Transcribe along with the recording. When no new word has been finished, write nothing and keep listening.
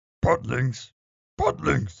Podlings.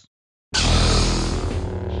 Podlings.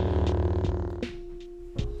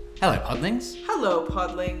 Hello, Podlings. Hello,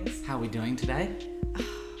 Podlings. How are we doing today?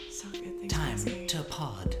 So good. Thanks Time for asking. to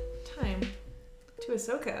pod. Time to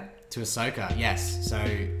Ahsoka. To Ahsoka, yes. So,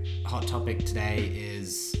 hot topic today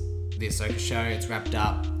is the Ahsoka show. It's wrapped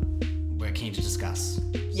up. We're keen to discuss.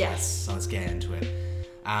 Yes. So let's get into it.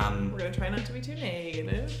 We're gonna try not to be too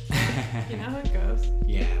negative. You know how it goes.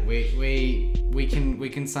 Yeah, we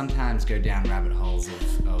can sometimes go down rabbit holes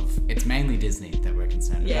of it's mainly Disney that we're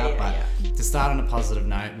concerned about. But to start on a positive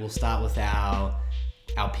note, we'll start with our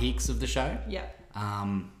peaks of the show. Yeah.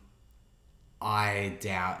 I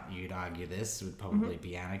doubt you'd argue this would probably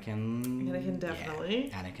be Anakin. Anakin, definitely.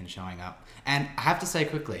 Yeah, Anakin showing up. And I have to say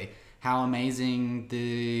quickly how amazing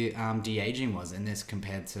the de-aging was in this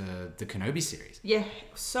compared to the Kenobi series. Yeah,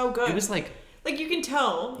 so good. It was like you can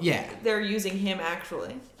tell. Yeah. They're using him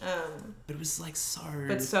actually. But it was like so.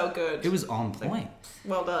 But so good. It was on point.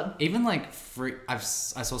 Well done. Even like I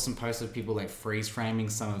saw some posts of people like freeze framing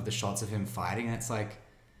some of the shots of him fighting, and it's like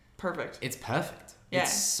Perfect. it's perfect. Yeah.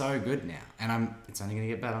 It's so good now, and it's only gonna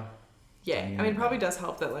get better. Yeah, I mean, it probably does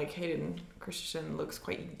help that like Hayden Christensen looks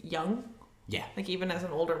quite young. Yeah. Like even as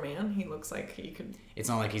an older man, he looks like he could. It's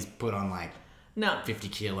not like he's put on like 50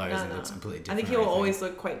 kilos and looks completely different. I think he will always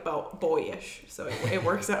look quite boyish, so it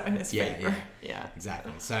works out in his favor. Yeah,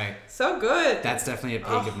 exactly. So good. That's definitely a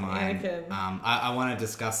peak of mine. Anakin. I want to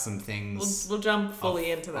discuss some things. We'll jump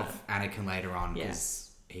fully into that. Of Anakin later on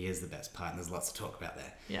because he is the best part, and there's lots to talk about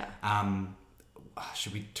there. Yeah.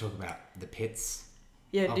 Should we talk about the pits?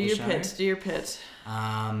 Yeah. Do your pit.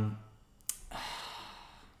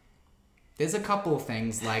 There's a couple of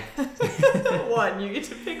things like one. You get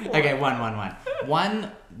to pick one. Okay, one.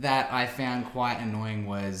 One that I found quite annoying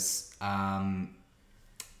was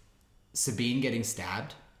Sabine getting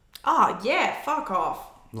stabbed. Yeah, fuck off.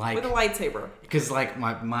 Like with a lightsaber. Because like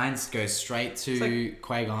my mind goes straight to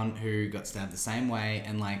Qui-Gon, who got stabbed the same way,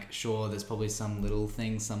 and like sure, there's probably some little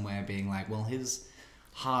thing somewhere being like, well, his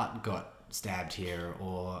heart got stabbed here,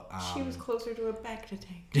 or she was closer to a Bacta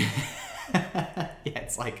tank. Yeah,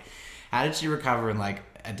 it's like, how did she recover in like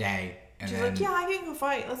a day? And she's then, like, yeah, I can go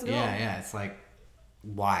fight. Let's go. Yeah, it's like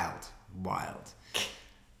wild.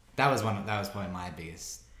 That was probably my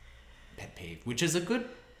biggest pet peeve, which is a good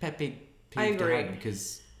pet peeve. I agree.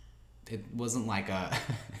 Because it wasn't like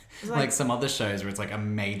like some other shows where it's like a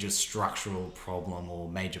major structural problem or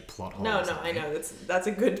major plot hole. No, I know that's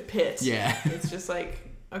a good pit. Yeah, it's just like,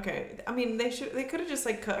 okay. I mean, they could have just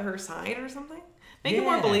like cut her side or something. Make it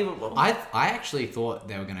more believable. I actually thought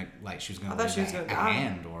they were gonna she was gonna lose a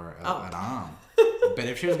hand or an arm. But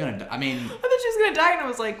if she was gonna, I mean, I thought she was gonna die, and I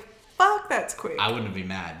was like, "Fuck, that's quick." I wouldn't have been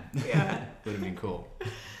mad. Yeah, would have been cool.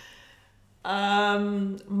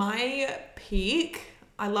 My peak.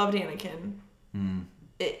 I loved Anakin.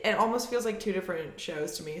 It almost feels like two different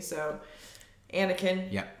shows to me. So, Anakin.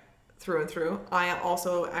 Yeah. Through and through. I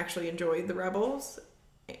also actually enjoyed the Rebels,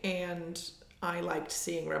 and I liked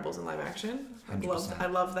seeing Rebels in live action. 100%. I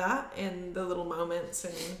love that and the little moments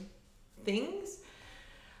and things.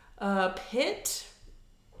 Pit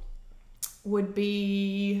would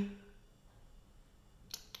be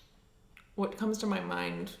what comes to my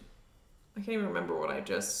mind. I can't even remember what I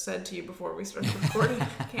just said to you before we started recording.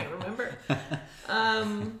 I can't remember.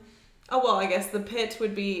 I guess the pit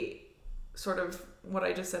would be sort of what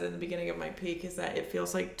I just said in the beginning of my peak, is that it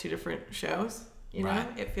feels like two different shows. You know?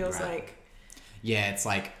 It feels like... Yeah, it's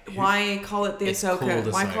like... Why call it the Ahsoka?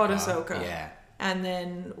 Why call it Ahsoka? Yeah. And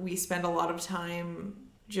then we spend a lot of time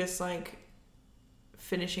just like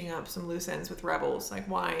finishing up some loose ends with Rebels. Like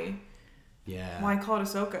why call it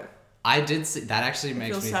Ahsoka? I did see that. Actually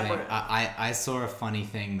makes me separate. think. I saw a funny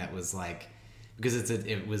thing that was like, because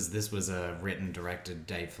this was a written, directed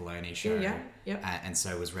Dave Filoni show. Yeah. And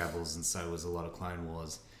so was Rebels, and so was a lot of Clone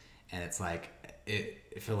Wars, and it's like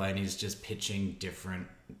Filoni's just pitching different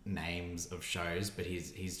names of shows, but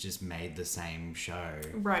he's just made the same show,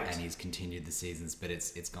 right? And he's continued the seasons, but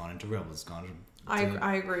it's gone into Rebels, it's gone to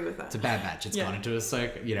I agree with that. It's a Bad Batch. It's gone into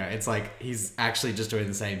Ahsoka. You know, it's like he's actually just doing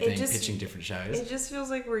the same thing, pitching different shows. It just feels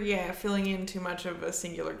like we're filling in too much of a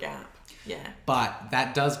singular gap. Yeah. But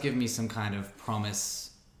that does give me some kind of promise,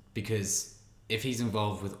 because if he's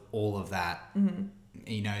involved with all of that,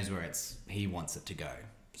 he knows where he wants it to go.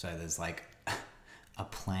 So there's like a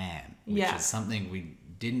plan, which is something we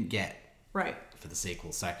didn't get for the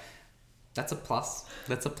sequel. So that's a plus.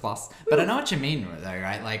 But I know what you mean though,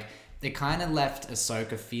 right? Like, it kind of left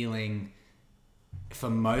Ahsoka feeling, for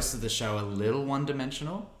most of the show, a little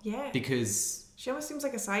one-dimensional. Yeah. Because... she almost seems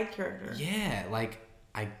like a side character. Yeah, like,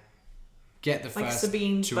 get the like first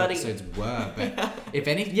Sabine's two buddy. episodes were, but if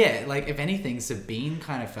anything, Sabine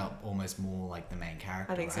kind of felt almost more like the main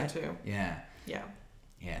character. I think right? so too. Yeah. Yeah.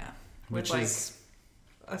 Yeah. With Which is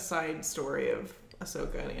a side story of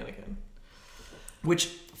Ahsoka and Anakin. Which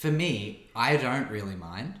for me, I don't really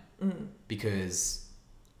mind because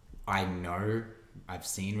I know I've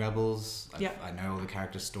seen Rebels. I know all the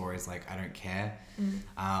character stories. Like I don't care.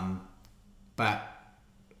 But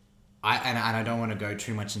I don't want to go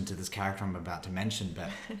too much into this character I'm about to mention, but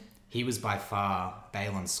he was by far,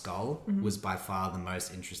 Baylan Skull was by far the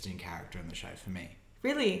most interesting character in the show for me.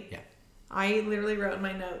 Really? Yeah. I literally wrote in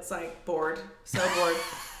my notes like bored, so bored.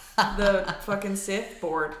 The fucking Sith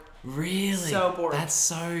bored. Really? So bored. That's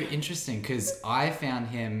so interesting because I found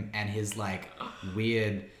him and his like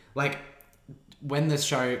weird, like when the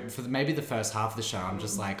show, for maybe the first half of the show, I'm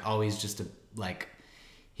just like, oh, he's just a, like,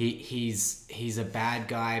 he's a bad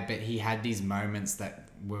guy, but he had these moments that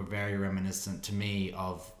were very reminiscent to me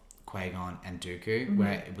of Qui-Gon and Dooku,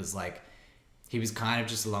 where it was like, he was kind of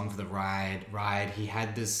just along for the ride. He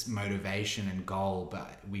had this motivation and goal,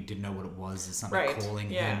 but we didn't know what it was. There's something calling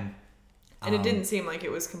him. And it didn't seem like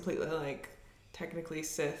it was completely like technically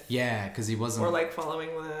Sith. Yeah, because he wasn't. Or like following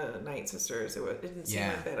the Night Sisters. It didn't seem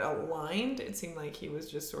like that aligned. It seemed like he was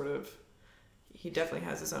just sort of. He definitely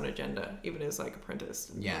has his own agenda, even as like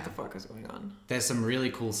apprentice. Yeah. What the fuck is going on? There's some really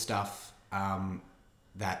cool stuff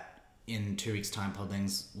that in 2 weeks' time,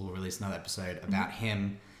 Podlings will release another episode about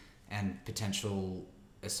him and potential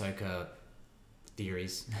Ahsoka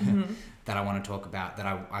theories that I want to talk about, that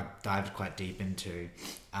I dived quite deep into,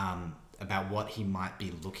 about what he might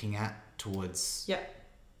be looking at towards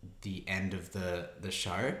the end of the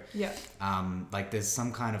show. Yeah. Like there's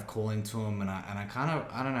some kind of calling to him, and I kind of,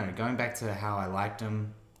 I don't know, going back to how I liked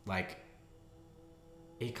him, like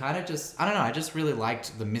he kind of just, I don't know, I just really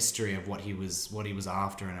liked the mystery of what he was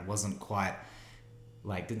after, and it wasn't quite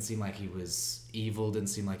like, didn't seem like he was evil, didn't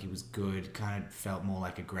seem like he was good, kind of felt more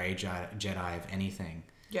like a grey Jedi if anything.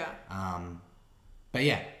 Yeah. But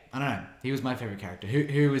yeah, I don't know. He was my favourite character.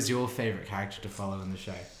 Who was your favourite character to follow in the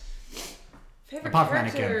show? Favorite apart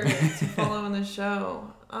character to follow in the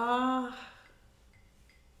show? I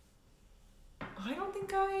don't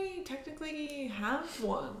think I technically have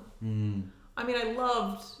one. I mean,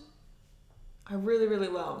 I really, really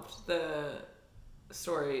loved the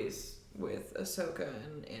stories with Ahsoka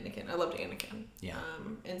and Anakin. I loved Anakin. Yeah.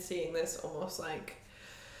 And seeing this almost like,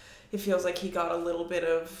 it feels like he got a little bit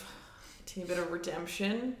of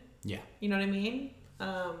redemption. Yeah. You know what I mean?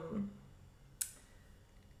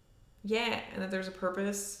 Yeah, and that there's a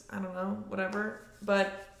purpose. I don't know, whatever.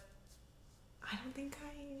 But I don't think I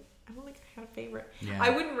had a favorite. Yeah. I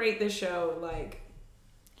wouldn't rate this show like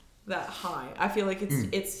that high. I feel like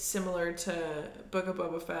it's similar to Book of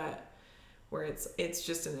Boba Fett, where it's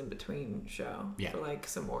just an in-between show for like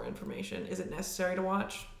some more information. Is it necessary to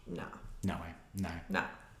watch? No. No way.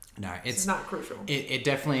 No, it's not crucial. It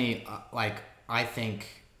definitely, like, I think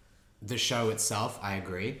the show itself, I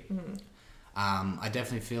agree. I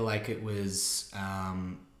definitely feel like it was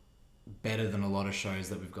better than a lot of shows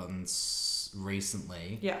that we've gotten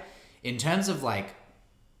recently. Yeah. In terms of like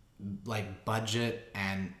budget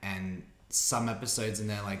and some episodes in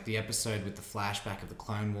there, like the episode with the flashback of the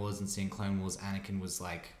Clone Wars and seeing Clone Wars Anakin was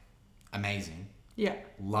like amazing. Yeah.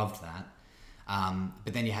 Loved that.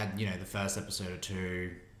 But then you had, the first episode or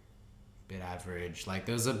two, bit average. Like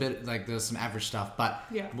there was some average stuff. But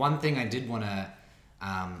one thing I did want to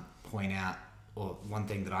point out, or one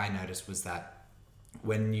thing that I noticed, was that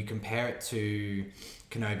when you compare it to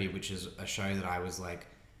Kenobi, which is a show that I was like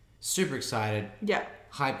super excited,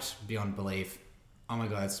 hyped beyond belief. Oh my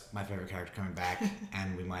god, it's my favorite character coming back,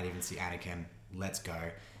 and we might even see Anakin. Let's go.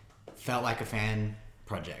 Felt like a fan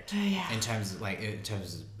project in terms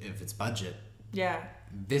of its budget. Yeah.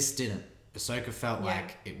 This didn't. Ahsoka felt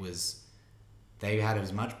like it was. They had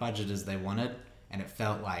as much budget as they wanted, and it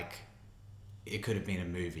felt like it could have been a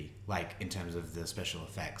movie, like in terms of the special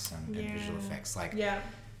effects and visual effects. Like,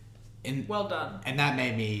 well done. And that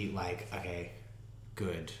made me like, okay,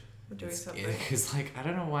 good. We're doing something. Because like, I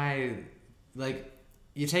don't know why, like,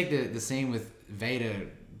 you take the scene with Vader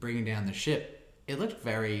bringing down the ship, it looked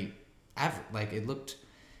very like it looked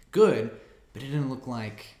good, but it didn't look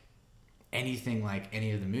like anything like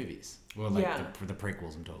any of the movies, or like the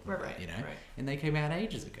prequels I'm talking about, Right. And they came out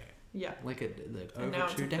ages ago. Yeah, like over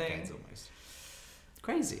 2 decades almost.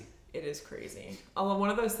 Crazy. It is crazy. Although one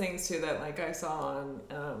of those things too that like I saw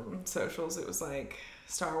on socials, it was like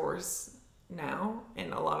Star Wars now,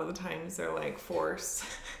 and a lot of the times they're like Force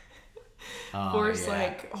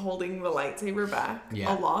like holding the lightsaber back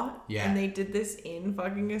a lot. Yeah, and they did this in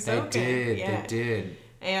fucking Ahsoka. They did.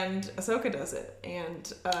 And Ahsoka does it,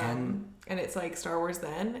 and it's like Star Wars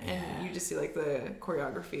then, and you just see like the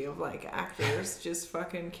choreography of like actors just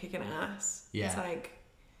fucking kicking ass. Yeah. It's like,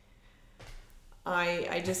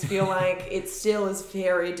 I just feel like it still is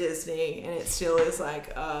very Disney, and it still is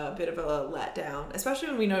like a bit of a letdown, especially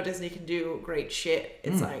when we know Disney can do great shit.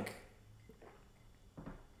 It's like,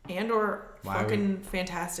 and/or fucking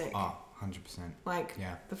fantastic. Oh, 100%. Like,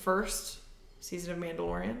 the first season of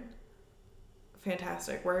Mandalorian,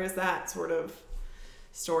 fantastic. Where is that sort of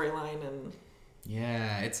storyline? And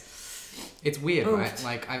it's weird, right?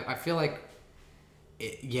 Like, I feel like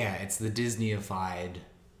it's the Disney-ified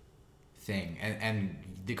thing, and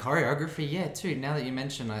the choreography, too. Now that you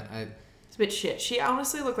mention, it's a bit shit. She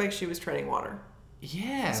honestly looked like she was treading water.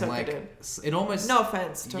 Yeah, So like did. it almost. No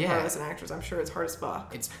offense to her as an actress, I'm sure it's hard as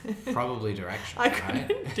fuck. It's probably direction. I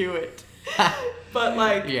couldn't do it, but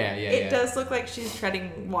like, it does look like she's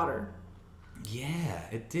treading water. Yeah,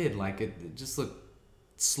 it did. Like it just looked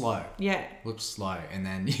slow. Yeah, looked slow, and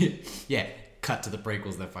then cut to the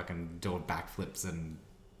prequels. They're fucking doing backflips and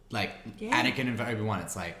like Anakin and Obi-Wan.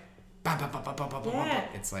 It's like, bam, bam, bam, bam, bam, bam, bam.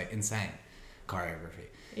 It's like insane choreography.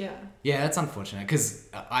 Yeah, that's unfortunate, because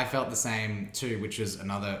I felt the same too, which was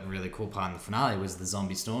another really cool part in the finale, was the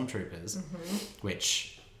zombie stormtroopers,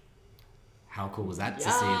 which, how cool was that to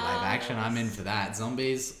see live action? I'm in for that.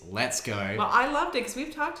 Zombies, let's go. Well, I loved it, because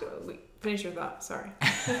we've talked. Finish your thought. Sorry.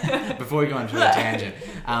 Before we go on to a tangent,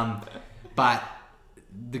 but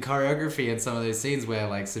the choreography and some of those scenes where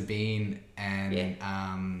like Sabine and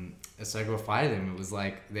Ahsoka were fighting them, it was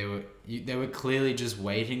like they were clearly just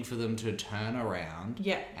waiting for them to turn around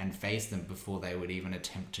and face them before they would even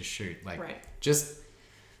attempt to shoot. Like, just,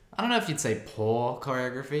 I don't know if you'd say poor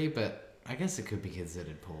choreography, but I guess it could be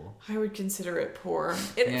considered poor. I would consider it poor.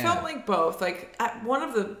 It felt like both. Like, at one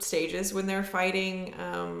of the stages when they're fighting,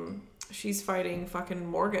 she's fighting fucking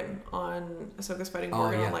Morgan Ahsoka's fighting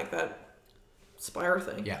Morgan on like that spire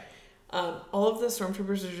thing. Yeah. All of the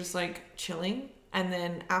stormtroopers are just like chilling. And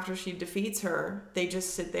then after she defeats her, they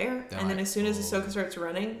just sit there. And then as soon as Ahsoka starts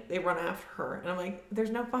running, they run after her. And I'm like, there's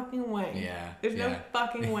no fucking way. Yeah. There's no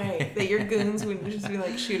fucking way that your goons wouldn't just be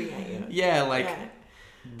like shooting at you. Yeah, like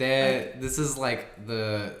this is like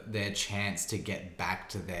their chance to get back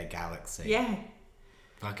to their galaxy. Yeah.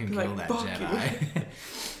 Fucking kill that Jedi.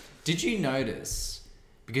 Did you notice,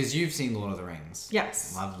 because you've seen Lord of the Rings?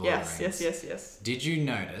 Yes. Loved Lord of the Rings. Yes. Did you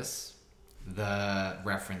notice the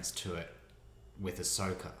reference to it with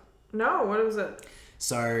Ahsoka? No, what was it?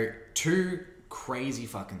 So, two crazy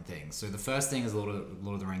fucking things. So the first thing is Lord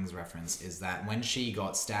of the Rings reference is that when she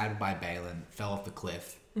got stabbed by Balin, fell off the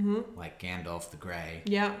cliff, like Gandalf the Grey,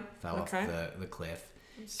 fell off the cliff,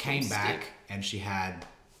 came back, and she had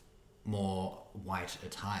more white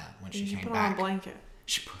attire when she came put back. on a blanket.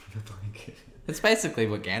 She put on a blanket. That's basically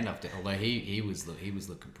what Gandalf did, although he was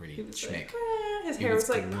looking pretty schmick. Like, his hair was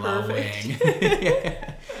like glowing.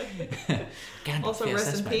 perfect. Gandalf, also, yes,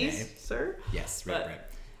 rest in my peace, name. sir. Yes, right.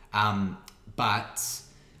 But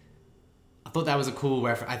I thought that was a cool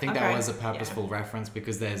reference. I think that was a purposeful reference,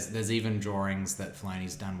 because there's even drawings that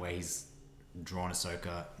Filoni's done where he's drawn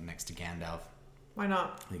Ahsoka next to Gandalf. Why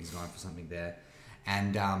not? I think he's going for something there.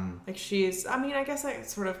 And like, she's, I mean, I guess that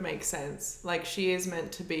sort of makes sense. Like, she is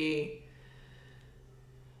meant to be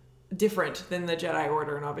different than the Jedi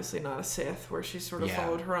Order, and obviously not a Sith, where she sort of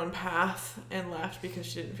followed her own path and left because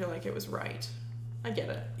she didn't feel like it was right. I get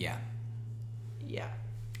it. Yeah.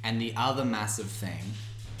 And the other massive thing,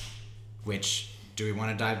 which, do we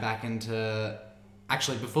want to dive back into...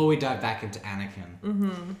 Actually, before we dive back into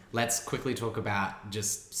Anakin, let's quickly talk about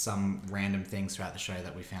just some random things throughout the show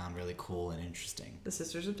that we found really cool and interesting. The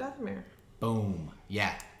Sisters of Dathomir. Boom.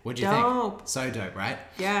 Yeah. What'd you think? So dope, right?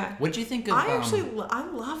 Yeah. What'd you think of... I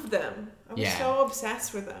love them. I was so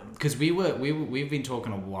obsessed with them. Because we've been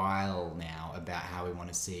talking a while now about how we want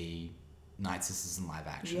to see Night Sisters in live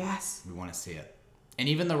action. Yes. We want to see it. And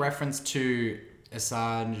even the reference to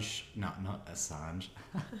Assange... No, not Assange.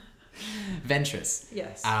 Ventress.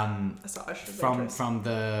 Yes. Asajj. From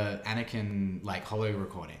the Anakin like holo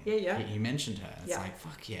recording. Yeah. He mentioned her. It's like,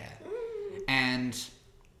 fuck yeah. And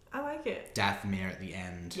I like it. Dathomir at the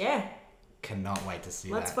end. Yeah. Cannot wait to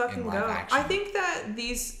see Let's that fucking in live go. action. I think that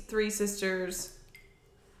these three sisters,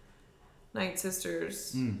 Night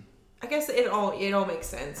Sisters, I guess it all makes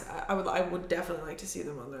sense. I would definitely like to see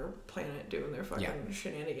them on their planet doing their fucking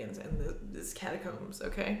shenanigans and this catacombs.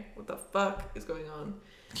 Okay, what the fuck is going on?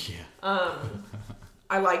 Yeah.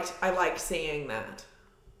 I liked seeing that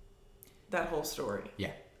whole story.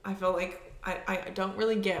 Yeah. I felt like I don't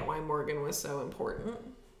really get why Morgan was so important.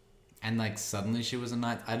 And like suddenly she was a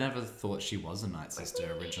Night... I never thought she was a Night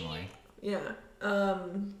Sister originally. Yeah.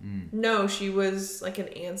 No, she was like an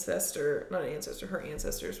ancestor. Not an ancestor. Her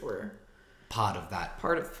ancestors were part of that.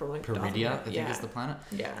 Part of for like Peridia, I think is the planet.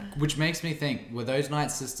 Yeah. Which makes me think: were those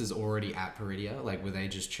Night Sisters already at Peridia? Like, were they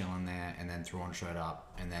just chilling there, and then Thrawn showed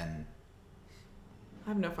up, and then I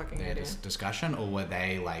have no fucking idea. Discussion, or were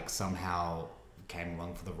they like somehow came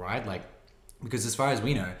along for the ride? Like, because as far as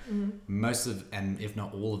we know, most of, and if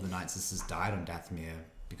not all of the Night Sisters died on Dathomir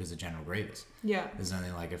because of General Grievous. Yeah. There's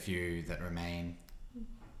only like a few that remain.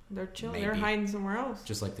 They're chilling. They're hiding somewhere else.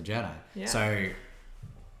 Just like the Jedi. Yeah. So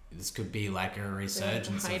this could be like a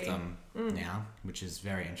resurgence of them now, which is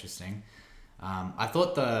very interesting. I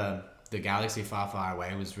thought the Galaxy Far, Far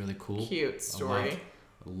Away was really cool. Cute story.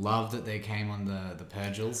 Love that they came on the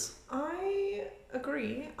Purgils. I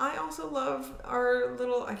agree. I also love our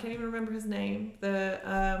little, I can't even remember his name, the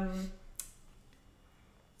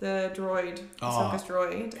droid, Ahsoka's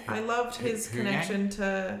droid. I loved his connection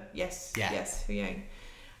to Hu Yang.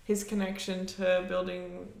 His connection to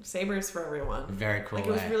building sabers for everyone. Very cool. Like,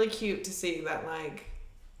 it was really cute to see that, like,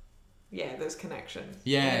 there's connections.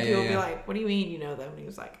 Yeah, and people would be like, what do you mean you know them? And he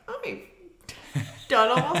was like, I've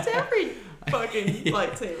done almost every fucking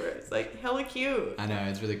lightsaber. It's like hella cute. I know,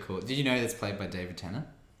 it's really cool. Did you know that's played by David Tennant?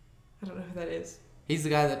 I don't know who that is. He's the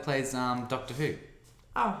guy that plays Doctor Who.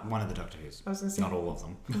 Oh. One of the Doctor Who's. I was gonna say. Not all of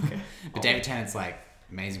them. Okay. But David Tennant's like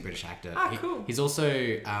amazing British actor. Cool. He's also,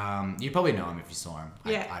 you probably know him if you saw him,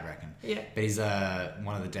 I'd reckon. Yeah. But he's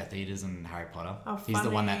one of the Death Eaters in Harry Potter. Oh, funny. He's the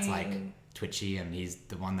one that's like twitchy, and he's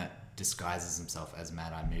the one that disguises himself as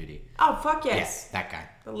Mad-Eye Moody. Oh, fuck yes. Yeah, that guy.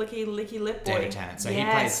 The licky lip boy. David Tennant. So he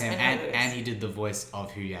plays him, and he did the voice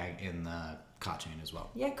of Hu Yang in the cartoon as well.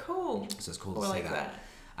 Yeah, cool. So it's cool to see like that.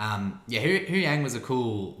 Hu Yang was a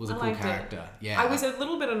cool character. Yeah. I was a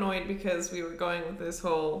little bit annoyed because we were going with this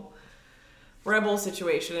whole rebel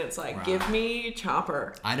situation. It's like, give me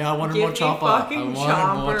Chopper. I know, I wanted more Chopper. Fucking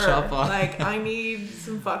more Chopper. Like, I need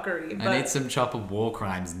some fuckery. I need some Chopper war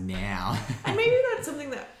crimes now. And maybe that's something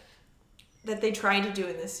that they tried to do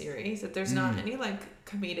in this series, that there's not any like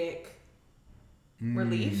comedic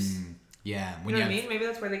reliefs. Yeah. You know what I mean? Maybe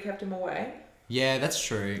that's why they kept him away. Yeah, that's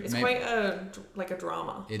true. It's quite a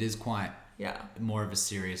drama. It is quite more of a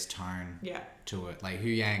serious tone to it. Like Hu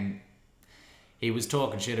Yang, he was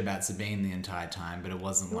talking shit about Sabine the entire time, but it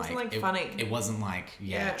wasn't like funny. It wasn't like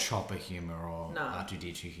Chopper humor or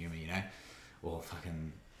R2D2 humor, you know, or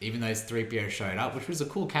fucking. Even though 3PO showed up, which was a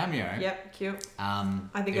cool cameo. Yep, cute.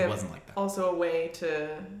 I think it wasn't like that. Also a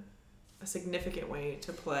significant way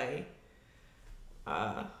to play.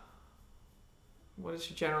 What is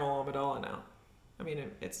she, General Amidala now? I mean,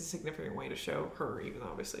 it's a significant way to show her, even though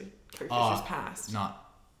obviously Carrie Fisher's passed.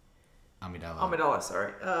 Not Amidala. Amidala,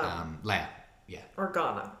 sorry. Leia. Yeah.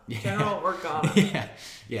 Organa. General Organa.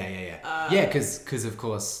 Yeah, because of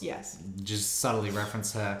course. Yes. Just subtly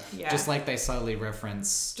reference her. Yeah. Just like they subtly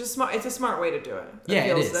reference. Just smart. It's a smart way to do it.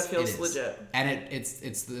 That feels legit. And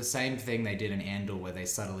it's the same thing they did in Andor, where they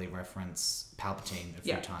subtly reference Palpatine a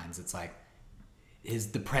few times. It's like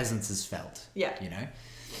the presence is felt. Yeah. You know.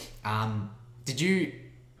 Did you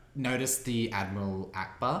notice the Admiral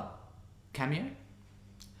Akbar cameo?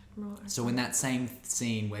 So in that same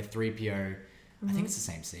scene where 3PO, I think it's the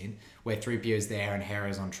same scene, where 3PO's there and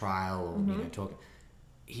Hera's on trial or, you know, talking,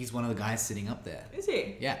 he's one of the guys sitting up there. Is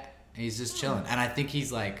he? Yeah. He's just chilling. And I think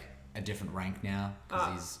he's like a different rank now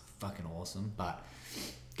because he's fucking awesome. But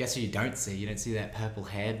guess who you don't see? You don't see that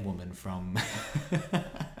purple-haired woman from...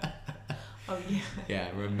 Oh, yeah. Yeah,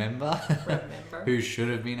 remember? Who should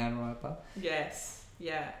have been Admiral Akbar? Yes.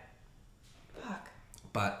 Yeah. Fuck.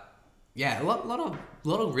 But... yeah, a lot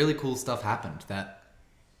of really cool stuff happened that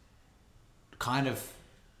kind of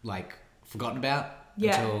like forgotten about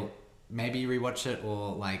until maybe you rewatch it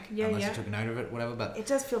or like unless you took a note of it, whatever. But it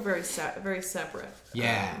does feel very separate.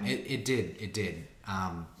 Yeah, it did.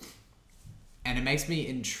 And it makes me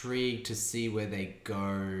intrigued to see where they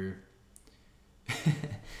go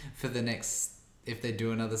for the next, if they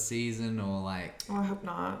do another season or like. Oh, I hope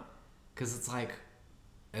not. Because it's like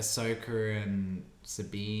Ahsoka and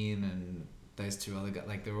Sabine and those two other guys,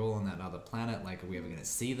 like they're all on that other planet. Like, are we ever going to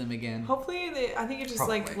see them again? Hopefully, I think it just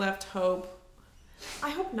like left hope. I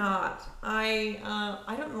hope not.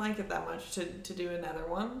 I don't like it that much to do another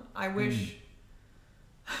one. I wish.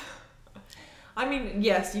 I mean,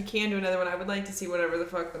 yes, you can do another one. I would like to see whatever the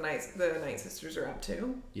fuck the Night Sisters are up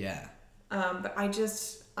to. Yeah. But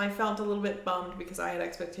I felt a little bit bummed because I had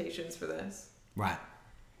expectations for this. Right.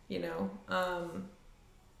 You know,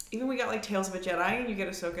 even we got like Tales of a Jedi, and you get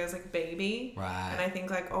Ahsoka as like baby. Right. And I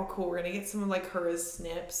think like, oh cool, we're gonna get some of like her as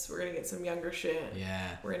Snips. We're gonna get some younger shit.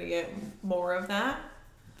 Yeah. We're gonna get more of that.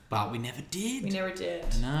 But we never did. We never did.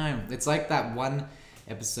 No. It's like that one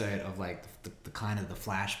episode of like the kind of the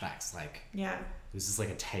flashbacks. Like, yeah. It was just like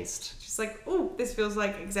a taste. Just like, ooh, this feels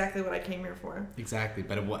like exactly what I came here for. Exactly,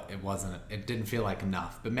 but it wasn't. It didn't feel like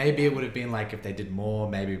enough. But maybe it would have been like if they did more,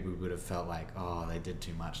 maybe we would have felt like, oh, they did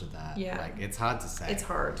too much of that. Yeah. Like, it's hard to say. It's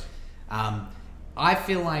hard. I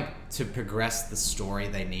feel like to progress the story,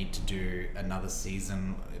 they need to do another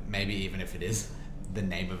season, maybe even if it is the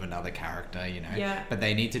name of another character, you know? Yeah. But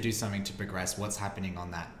they need to do something to progress what's happening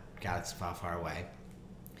on that galaxy far, far away.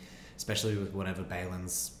 Especially with whatever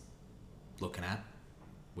Balin's looking at,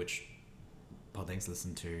 which Podlinks,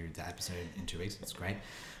 listen to the episode in 2 weeks. It's great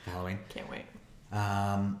for Halloween. Can't wait.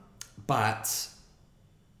 And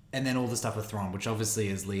then all the stuff with Thrawn, which obviously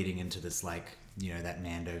is leading into this, like, you know, that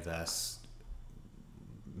Mandoverse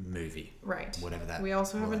movie. Right. Whatever that. We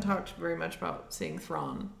also haven't talked very much about seeing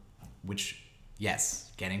Thrawn. Which, yes,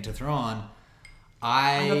 getting to Thrawn.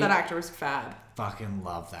 I thought that actor was fab. Fucking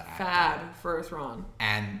love that actor. Fab for Thrawn.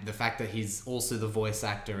 And the fact that he's also the voice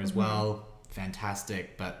actor as well,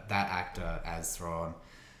 fantastic. But that actor as Thrawn,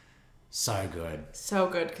 so good. So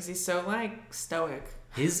good, because he's so, like, stoic.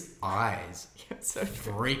 His eyes so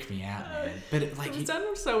freak me out, man. But he's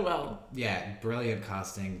done so well. Yeah, brilliant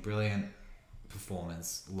casting, brilliant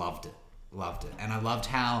performance. Loved it. And I loved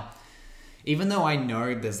how, even though I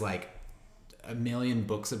know there's like a million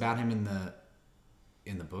books about him in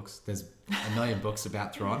the books, there's a million books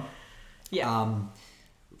about Thrawn. Yeah.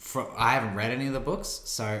 I haven't read any of the books,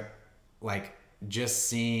 so like just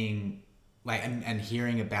seeing like and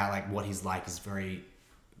hearing about like what he's like is very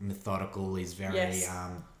methodical. He's very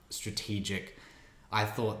strategic. I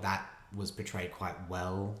thought that was portrayed quite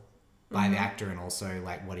well by the actor, and also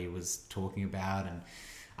like what he was talking about. And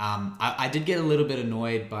I did get a little bit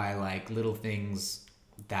annoyed by like little things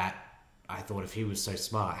that I thought, if he was so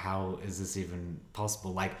smart, how is this even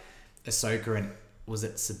possible? Like Ahsoka and was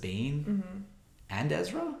it Sabine and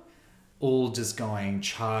Ezra all just going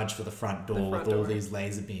charge for the front door with all these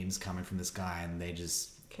laser beams coming from this guy, and they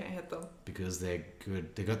just can't hit them because they're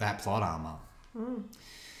good. They got that plot armor.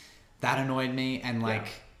 That annoyed me, and like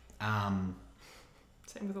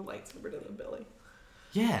same with the lightsaber to the belly.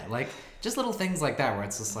 Yeah, like just little things like that where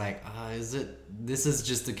it's just like, this is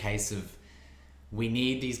just a case of we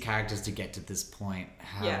need these characters to get to this point.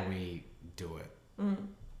 How do we do it?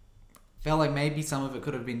 Felt like maybe some of it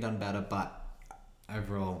could have been done better, but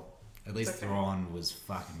overall, at least Thrawn was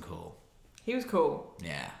fucking cool. He was cool.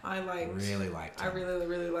 Yeah. Really liked him. I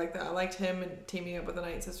really liked that. I liked him and teaming up with the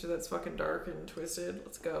Night Sister that's fucking dark and twisted.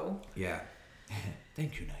 Let's go. Yeah.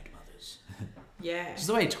 Thank you, Night Mothers. Yeah. Just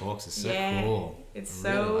the way he talks is so cool. It's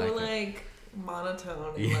I really so like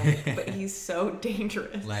monotone and but he's so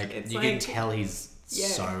dangerous. Like it's you can tell he's Yeah.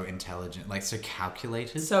 so intelligent, like so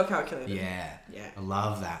calculated. So calculated. Yeah. Yeah. I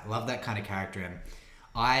love that. Love that kind of character. And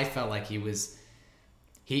I felt like this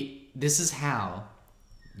is how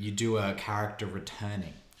you do a character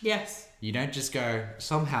returning. Yes. You don't just go,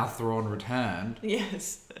 somehow Thrawn returned.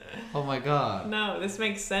 Yes. Oh my god. No, this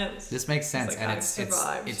makes sense. This makes sense. Like, and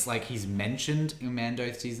I've it's like he's mentioned in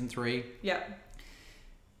Mando season 3. Yeah.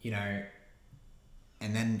 You know,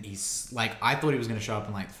 and then he's like, I thought he was going to show up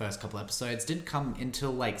in like the first couple episodes. Didn't come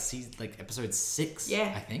until like episode 6.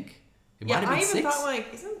 Yeah. I think. It Yeah, might have been I even 6. thought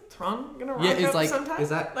like, isn't Thrawn gonna rock up like, sometime? is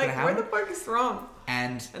that like, gonna where the happen? fuck is Thrawn?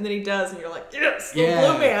 And then he does, and you're like, yes, the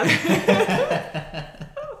Yeah. blue man.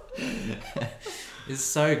 It's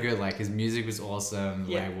so good. Like his music was awesome.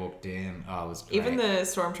 The Yeah. way he walked in, it was great. Even the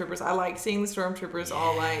stormtroopers, I like seeing the stormtroopers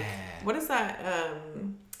all like, what is that?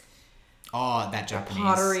 that Japanese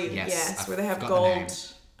pottery, yes, where they have forgot the name,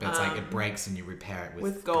 gold. but it's like it breaks and you repair it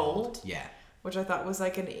with gold. Yeah. Which I thought was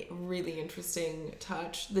like a really interesting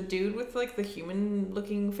touch. The dude with like the human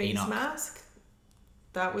looking face Enoch. mask,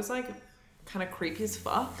 that was like kind of creepy as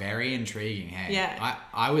fuck. Very intriguing. Hey, Yeah.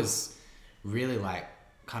 I was really like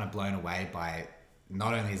kind of blown away by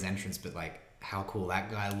not only his entrance but like how cool that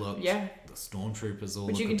guy looked. Yeah. The stormtroopers all.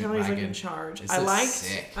 But look you a can bit tell he's like ragged. in charge. It's I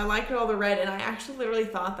sick. liked all the red, and I actually literally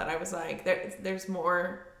thought that I was like, there's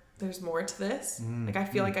more to this. Like I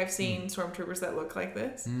feel like I've seen stormtroopers that look like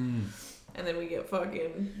this. And then we get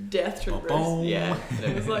fucking death troopers. Boom. Yeah. And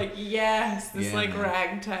it was like, yes, this Yeah, like man.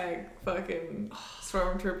 ragtag fucking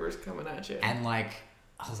stormtroopers coming at you. And like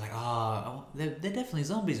I was like, they're definitely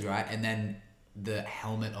zombies, right? And then the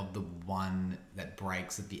helmet of the one that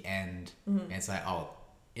breaks at the end, and it's like,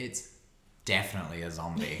 it's definitely a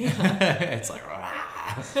zombie. It's like,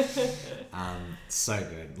 so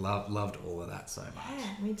good. Loved all of that so much.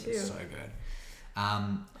 Yeah, me too. It's so good.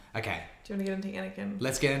 Okay. Do you want to get into Anakin?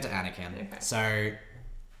 Let's get into Anakin. Okay. So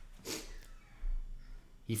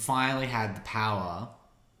he finally had the power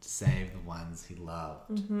to save the ones he loved.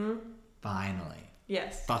 Mm-hmm. Finally.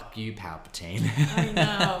 Yes. Fuck you, Palpatine. I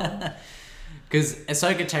know. Because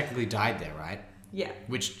Ahsoka technically died there, right? Yeah.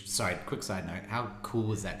 Which, sorry, quick side note. How cool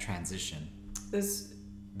was that transition?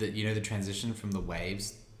 The transition from the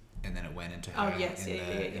waves, and then it went into her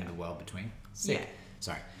in the world between. Sick. Yeah.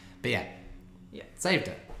 Sorry, but yeah, saved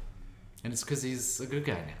her, and it's because he's a good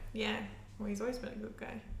guy now. Yeah. Well, he's always been a good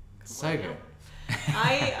guy. So good.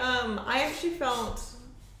 I actually felt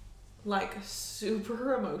like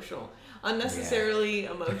super emotional, unnecessarily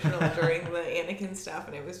emotional during the Anakin stuff,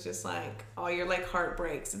 and it was just like all your like heart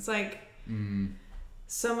breaks. It's like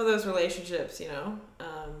some of those relationships, you know,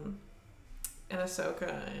 and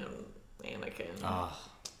Ahsoka and Anakin. Oh.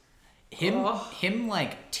 Him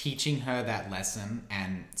like teaching her that lesson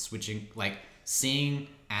and switching, like seeing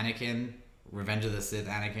Anakin, Revenge of the Sith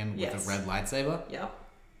Anakin with a red lightsaber. Yep.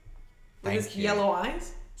 With his yellow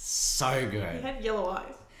eyes. So good. He had yellow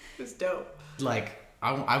eyes. It was dope. Like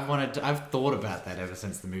I've thought about that ever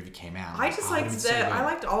since the movie came out. I just liked that. I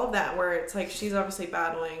liked all of that, where it's like she's obviously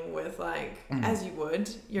battling with like as you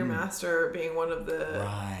would your master being one of the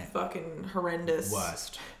fucking horrendous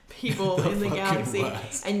worst people in the galaxy,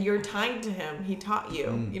 worst. And you're tied to him. He taught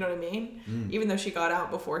you. You know what I mean? Even though she got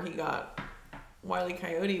out before he got Wile E.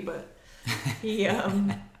 Coyote, but he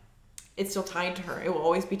it's still tied to her. It will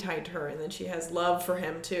always be tied to her, and then she has love for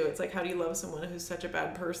him too. It's like, how do you love someone who's such a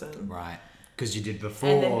bad person? Right. Because you did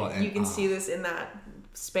before. And then you can see this in that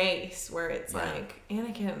space where it's like,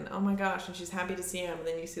 Anakin, oh my gosh, and she's happy to see him, and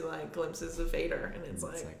then you see like glimpses of Vader, and it's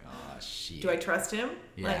like, oh shit. Do I trust him?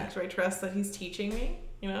 Yeah. Like, do I trust that he's teaching me?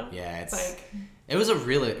 You know? Yeah, it's like, it was a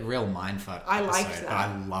real mindfuck. I liked that. But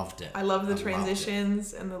I loved it. I love the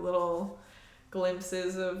transitions and the little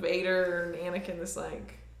glimpses of Vader and Anakin. This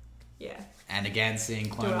like, And again, seeing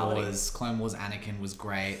Clone Wars Anakin was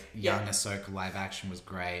great. Young Ahsoka live action was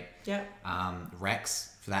great. Yeah.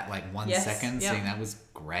 Rex for that like 1 second, seeing that was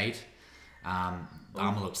great.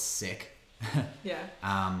 Armor looked sick. Yeah.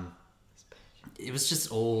 It was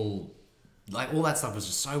just all that stuff was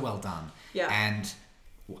just so well done. Yeah. And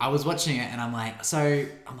I was watching it and I'm like,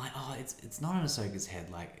 oh, it's not in Ahsoka's head.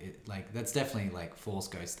 Like that's definitely like Force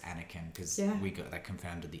Ghost Anakin, because we got that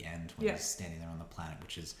confirmed at the end when he's standing there on the planet,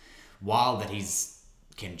 which is wild that he's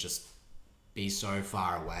can just be so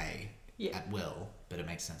far away at will, but it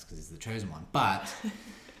makes sense because he's the chosen one. But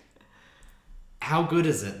how good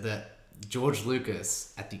is it that George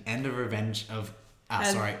Lucas at the end of Return of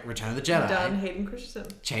the Jedi done Hayden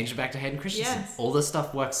Christensen, changed it back to Hayden Christensen. Yes. All this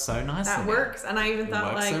stuff works so nicely. That works, and I even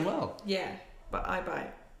thought works like so well. Yeah, but I buy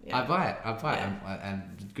it. Yeah. I buy it.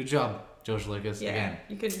 And good job, George Lucas. Yeah, again.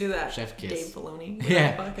 You couldn't do that. Chef kiss. Dave Filoni.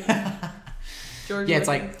 Yeah. George yeah, Lucas. it's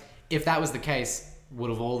like, if that was the case, would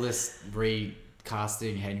have all this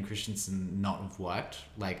recasting Hayden Christensen not have worked?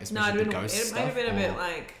 Like, especially the ghost stuff? It might have been a bit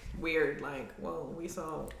like weird. Like, well, we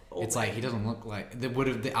saw. It's like he doesn't look like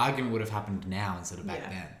the argument would have happened now instead of back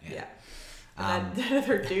then. Yeah. And that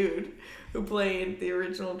other dude who played the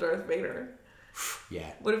original Darth Vader. Yeah.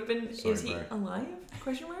 Would have been. Is he alive?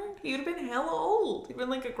 Question mark. He would have been hella old. He'd been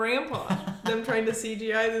like a grandpa. Them trying to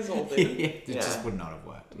CGI this old dude. It just would not have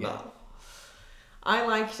worked. Yeah. No. I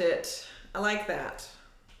liked it. I like that.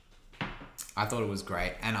 I thought it was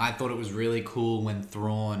great, and I thought it was really cool when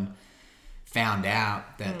Thrawn found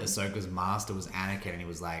out that Ahsoka's master was Anakin, and he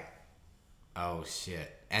was like, "Oh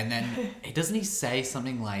shit!" And then doesn't he say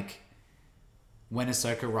something like, when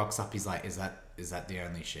Ahsoka rocks up, he's like, "Is that the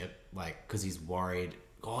only ship?" Like, because he's worried.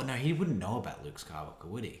 Oh no, he wouldn't know about Luke Skywalker,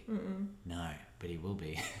 would he? Mm-mm. No, but he will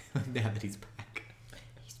be now that he's back.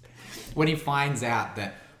 When he finds out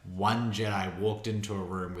that one Jedi walked into a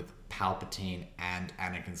room with Palpatine and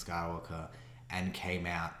Anakin Skywalker and came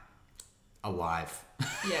out alive.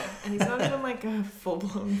 Yeah, and he's not even like a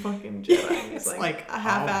full-blown fucking Jedi. He's like a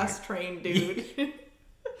half-assed trained dude.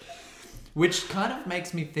 Which kind of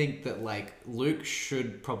makes me think that like Luke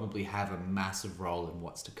should probably have a massive role in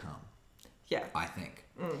what's to come. Yeah. I think.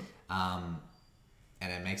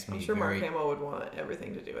 And it makes me I'm sure Mark Hamill would want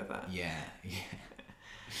everything to do with that. Yeah.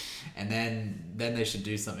 And then they should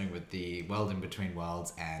do something with the world in between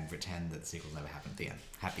worlds and pretend that the sequels never happened. The end.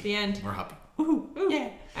 Happy. The end. We're happy. Woohoo.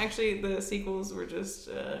 Yeah. Actually, the sequels were just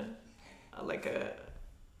like a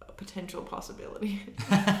potential possibility,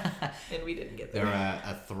 and we didn't get there. They're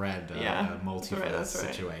a thread, a multiverse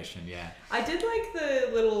situation. Yeah. I did like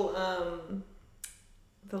the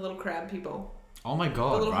little crab people. Oh my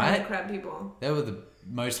god! The little right? crab people. They were the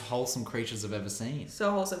most wholesome creatures I've ever seen.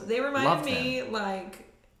 So wholesome. They reminded me like.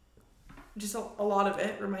 Just a lot of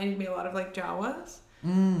it reminded me a lot of like Jawas.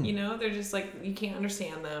 You know, they're just like, you can't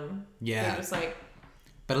understand them. Yeah. They're just like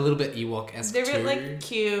But a little bit Ewok-esque They're a too. bit like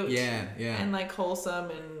cute. Yeah. And like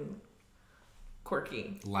wholesome and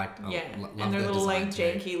quirky. Like, love and their their little like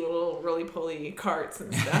design janky little roly-poly carts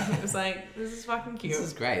and stuff. It was like, this is fucking cute. This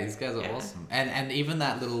is great. These guys are awesome. And even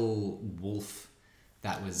that little wolf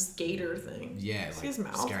that was... Gator thing. Yeah, See like his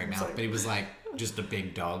mouth? scary mouth. Like... But he was like just a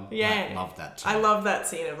big dog. Yeah. Like, loved that too. I love that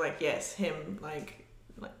scene of like, yes, him like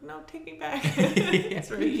no, take me back. It's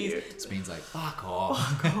very cute. Spoon's like, fuck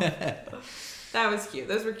off. That was cute.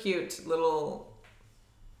 Those were cute little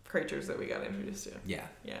creatures that we got introduced to. Yeah.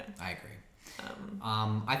 Yeah. I agree.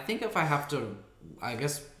 I think if I have to, I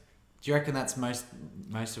guess, do you reckon that's most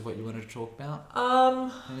of what you wanted to talk about?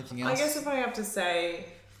 Anything else? I guess if I have to say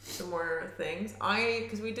some more things,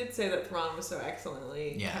 because we did say that Thrawn was so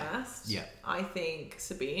excellently cast. Yeah. I think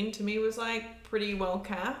Sabine to me was like pretty well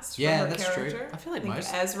cast. Yeah, for her that's character. true. I feel like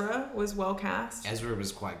most Ezra was well cast. Ezra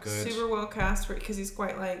was quite good. Super well cast because he's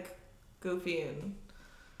quite like goofy and.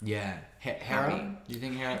 Yeah. Hera? Do you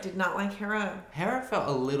think Hera? I did not like Hera. Hera felt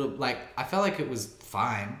a little like, I felt like it was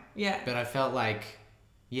fine. Yeah. But I felt like,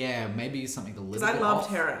 maybe something a little bit Because I loved off.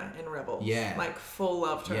 Hera in Rebels. Yeah. Like full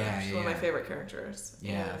loved her. Yeah, She's one of my favorite characters.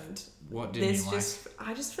 Yeah. And what didn't you like?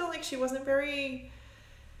 I just feel like she wasn't very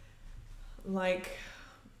like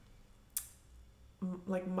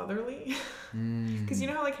motherly. Because you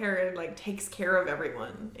know how like Hera like takes care of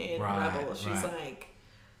everyone in Rebels. She's like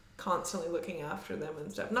constantly looking after them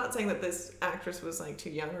and stuff. Not saying that this actress was like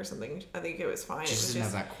too young or something. I think it was fine. She didn't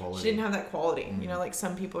have that quality. She didn't have that quality. You know, like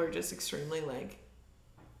some people are just extremely like.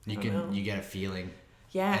 You get a feeling.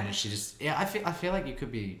 Yeah. And she just I feel like you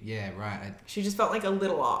could be right. She just felt like a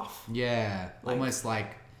little off. Yeah, almost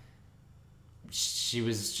like she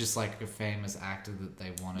was just like a famous actor that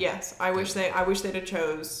they wanted. Yes, I wish they'd have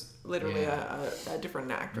chose literally a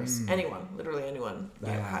different actress. Literally anyone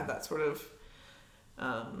that had that sort of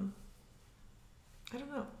I don't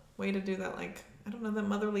know, way to do that, like, I don't know, that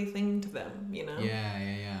motherly thing to them, you know?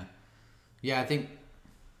 Yeah, I think,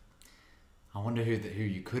 I wonder who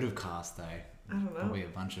you could have cast, though. I don't know. Probably a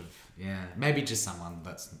bunch of, maybe just someone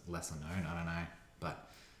that's lesser known, I don't know, but...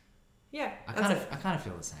 Yeah, I kind of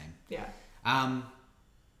feel the same. Yeah. I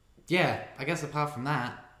guess apart from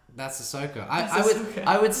that, that's Ahsoka.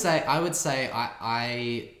 I would say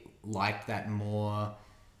I liked that more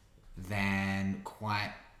than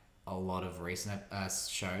quite a lot of recent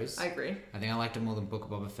shows. I agree. I think I liked it more than Book of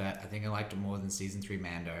Boba Fett. I think I liked it more than Season 3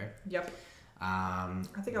 Mando. Yep. I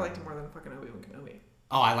think I liked it more than fucking Obi-Wan Kenobi.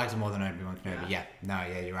 Oh, I liked it more than Obi-Wan Kenobi. Yeah. No,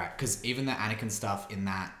 you're right. Because even the Anakin stuff in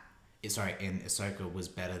Ahsoka was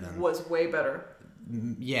better than... Was way better.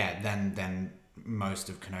 Yeah, than most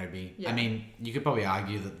of Kenobi. Yeah. I mean, you could probably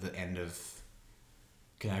argue that the end of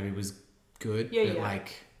Kenobi was good. Yeah, but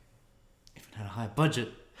like, if it had a higher budget,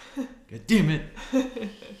 god damn it.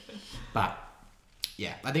 But,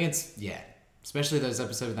 yeah, I think it's, especially those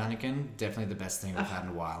episodes with Anakin, definitely the best thing we've had in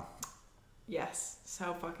a while. Yes,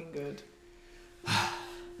 so fucking good.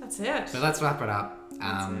 That's it. So let's wrap it up.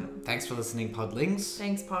 Thanks for listening, Podlings.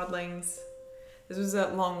 Thanks, Podlings. This was a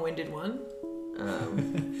long-winded one.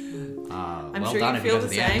 I'm sure you feel the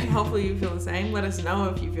same. Hopefully you feel the same. Let us know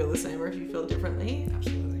if you feel the same or if you feel differently.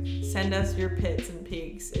 Absolutely. Send us your pits and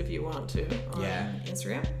peaks if you want to on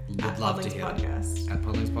Instagram. Would love to hear Podcast. At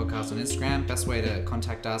Podlings Podcast on Instagram. Best way to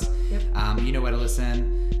contact us. Yep. You know where to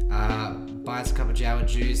listen. Buy us a cup of Java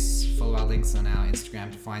juice. Follow our links on our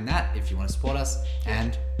Instagram to find that if you want to support us.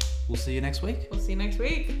 And we'll see you next week. We'll see you next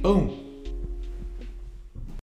week. Boom.